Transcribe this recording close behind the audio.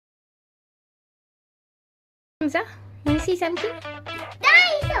Hamza, you see something?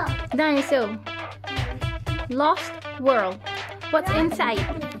 Dinosaur. Dinosaur. Lost world. What's inside?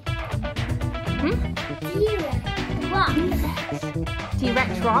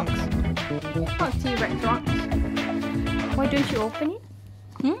 T-Rex rocks. What T-Rex rocks? Why don't you open it?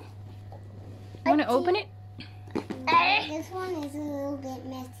 Want to open it? This one is a little bit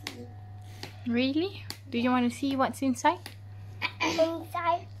messy. Really? Do you want to see what's inside?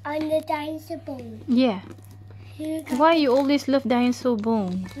 Inside on the dinosaur bone. Yeah. Why you always love dinosaur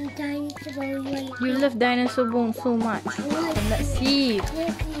bone? The dinosaur bone right You love dinosaur bone so much. Let's see.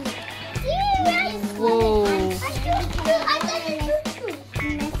 Whoa.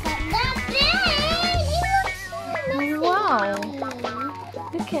 Wow.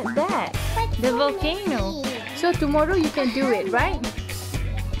 Look at that. The volcano. So tomorrow you can do it, right?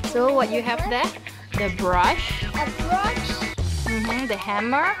 So what you have there? The brush. A brush. The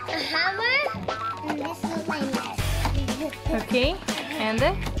hammer. A hammer. And this is my mess. Okay. And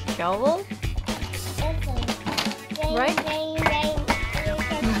the shovel. Right?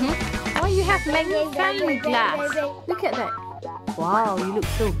 Oh, you have magnifying glass. Look at that. Wow, you look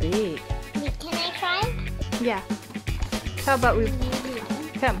so big. Can I try? Yeah. How about we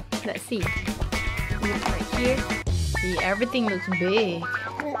come? Let's see. Look right here. See, everything looks big.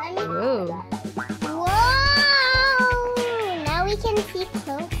 Whoa. Whoa! Now we can see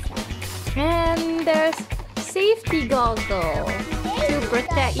closer. And there's safety goggles to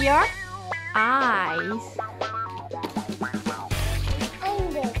protect your eyes.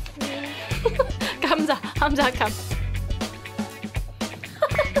 I'm this. Hamza, come.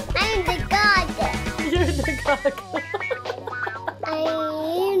 I'm the goggle. You're the goggle. I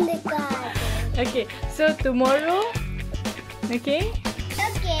am the goggle. Okay, so tomorrow. Okay?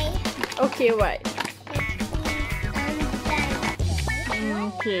 Okay. Okay, what?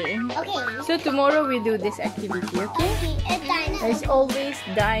 Okay. Okay. So tomorrow we do this activity, okay? Okay, a dinosaur. It's always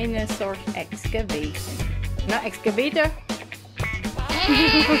dinosaur excavation. Not excavator.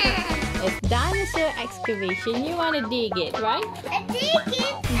 It's dinosaur excavation. You want to dig it, right? I dig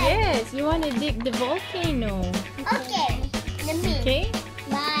it. Yes, you want to dig the volcano. Okay. The me. Okay?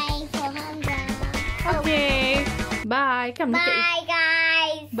 Bye for Hamza. Okay. Bye. Come look at it. Bye,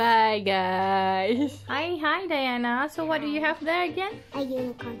 guys. Bye, guys. Hi, Diana. So what do you have there again? A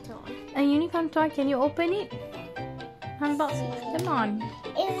unicorn toy. A unicorn toy. Can you open it? Unbox it. Come on.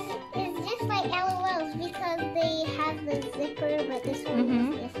 It's just like LOLs because they have the zipper, but this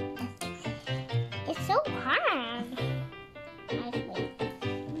one is just... It's so hard. Actually.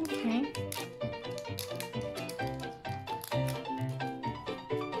 Okay.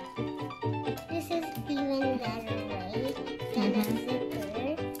 This is even better way than a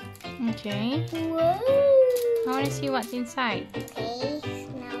zipper. Okay. Whoa! I want to see what's inside. Okay,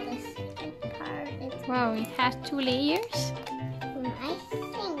 now the second part is... Wow, it has 2 layers. I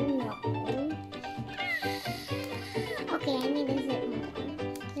think no. Okay, I need a zip more.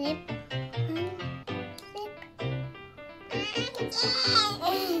 Zip.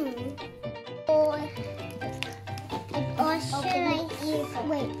 Or should I use...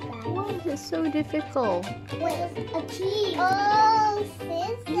 Wait, Why is it so difficult? wait, a key. Oh,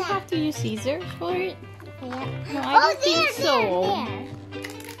 scissors. You have to use scissors for it? Yeah. No, I don't think so.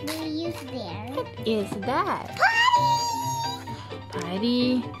 There. We use there. What is that?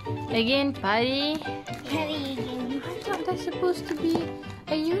 Patty. Again, Patty. I thought that's supposed to be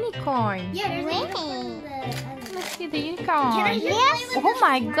a unicorn. Yeah, Let's see the unicorn. Yes. Oh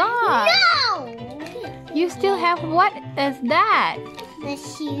my god. No! You still have what is that? The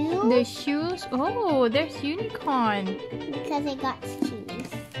shoe? The shoes? Oh, there's unicorn. Because I got shoes.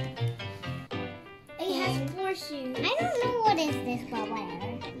 It has 4 shoes. I don't know what is this, but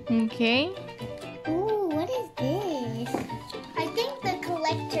whatever. Okay. Ooh, what is this? I think the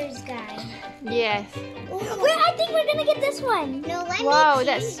collector's guide. Yes. I think we're gonna get this one. No, let Wow,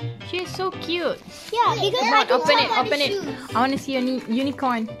 me she's so cute. Yeah, because Come I on, can open tell it, by the open it. shoes. I want to see a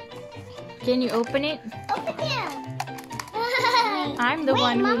unicorn. Can you open it? Open it. I'm the Wait,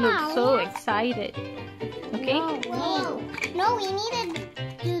 one who Mama, looks so excited. Okay? No, we need to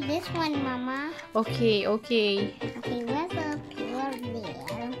do this one, Mama. Okay. Okay, where's the floor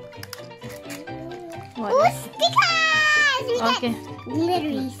there? What? Ooh, stickers! We got Okay.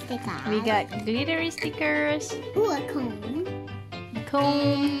 glittery stickers. We got glittery stickers, Ooh, a comb.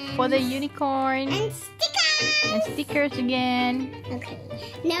 comb for the unicorn, And stickers! and stickers again. Okay,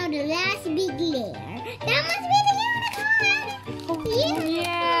 now the last big layer. That must be the unicorn!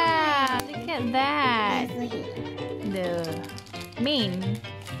 Yeah, look at that. Where's the hair? The mane,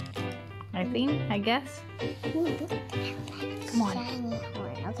 I guess. Ooh, Come on. shiny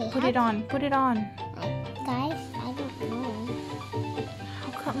horn. Okay, Put it on. guys,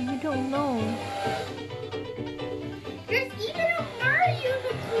 You don't know. There's even a mer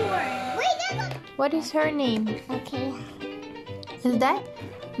unicorn. Wait, there's a... What is her name? Okay. Is that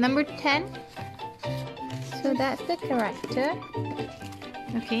number 10? So that's the character.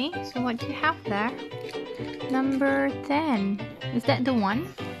 Okay, so what do you have there? Number 10. Is that the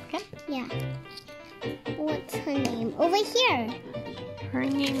one? Okay. Yeah. What's her name? Over here. Her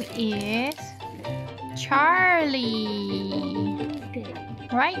name is Charlie. Good.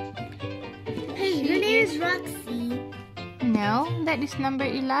 Right? Hey, her name is Roxy. No, that is number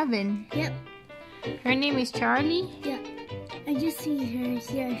 11. Yep. Her name is Charlie. Yeah. I just see her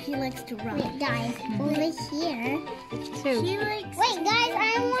here. She likes to run. Wait, guys. Over here. So, She likes. Wait, guys.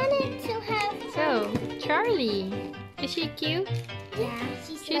 I wanted to have. so Charlie. Is she cute? Yeah.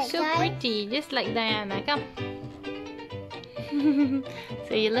 She's so pretty, just like Diana. Come.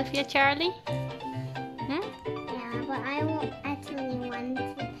 So you love your Charlie? Hmm? Yeah, but I won't actually want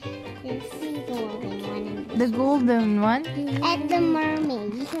this golden one. The golden one? At the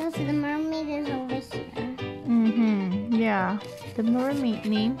mermaid, because the mermaid is over here. Yeah. The mermaid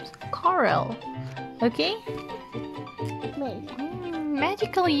name's Coral. Okay? Wait,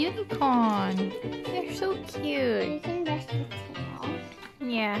 Magical unicorn. They're so you cute. can brush the tail.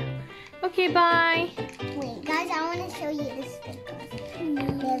 Yeah. Okay, bye. Wait, guys, I want to show you the stickers.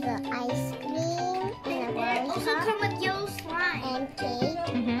 There's an ice cream and a lollipop. Also come with yellow slime. And cake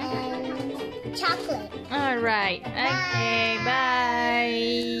and chocolate. Alright. Okay, bye.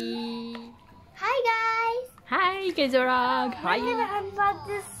 Hi, guys. Hi, Gezorag. I'm Hi. gonna unbox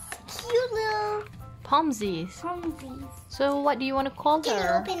this cute little Pomsies. Pomsies. So what do you want to call Can you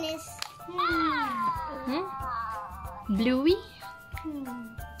her? open this? Bluey?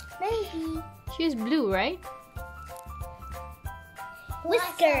 Maybe. She's blue, right?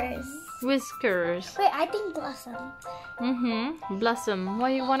 Whiskers. Whiskers. Wait, I think Blossom. Blossom. Why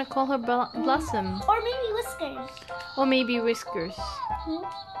you want to call her Blossom? Or maybe Whiskers. Or maybe Whiskers.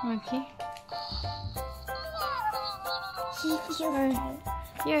 Okay. She feels tired.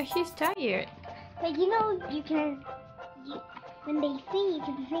 Yeah, she's tired. But you know, when they sing, you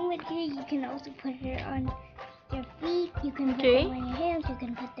can sing with her. You can also put her on your feet. You can put them on your hands. You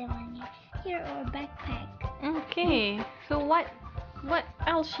can put them on your hair or backpack. Okay. So what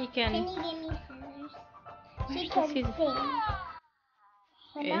else she Can can? you give me scissors? She She's- can sing.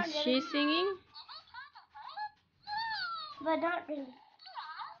 But not Is she really. singing? But not really.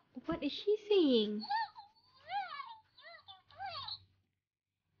 What is she singing?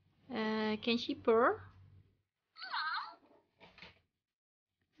 Can she purr?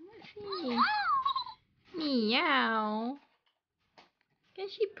 Let's see. Meow. Can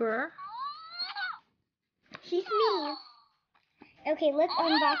she purr? She sneezed. Okay, let's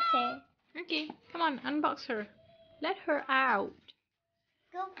unbox her. Okay, come on, unbox her. Let her out.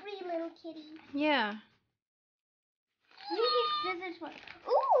 Go free, little kitty. Yeah. Use scissors for.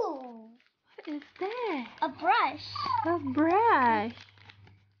 Ooh, What is that? a brush. A brush.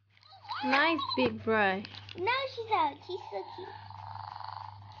 Nice big brush. Now she's out. She's so cute.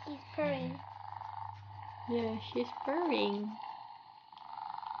 She's purring. Yeah, she's purring.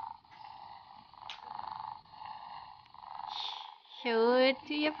 Show it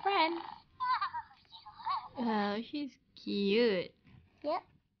to your friend. Oh, she's cute. Yep.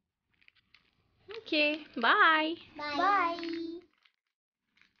 Okay, bye. Bye. Bye.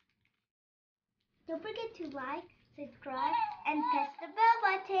 Don't forget to like, subscribe, and press the bell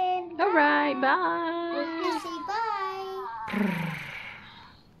button. Alright, bye. Let's say bye.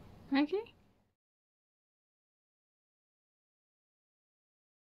 Okay.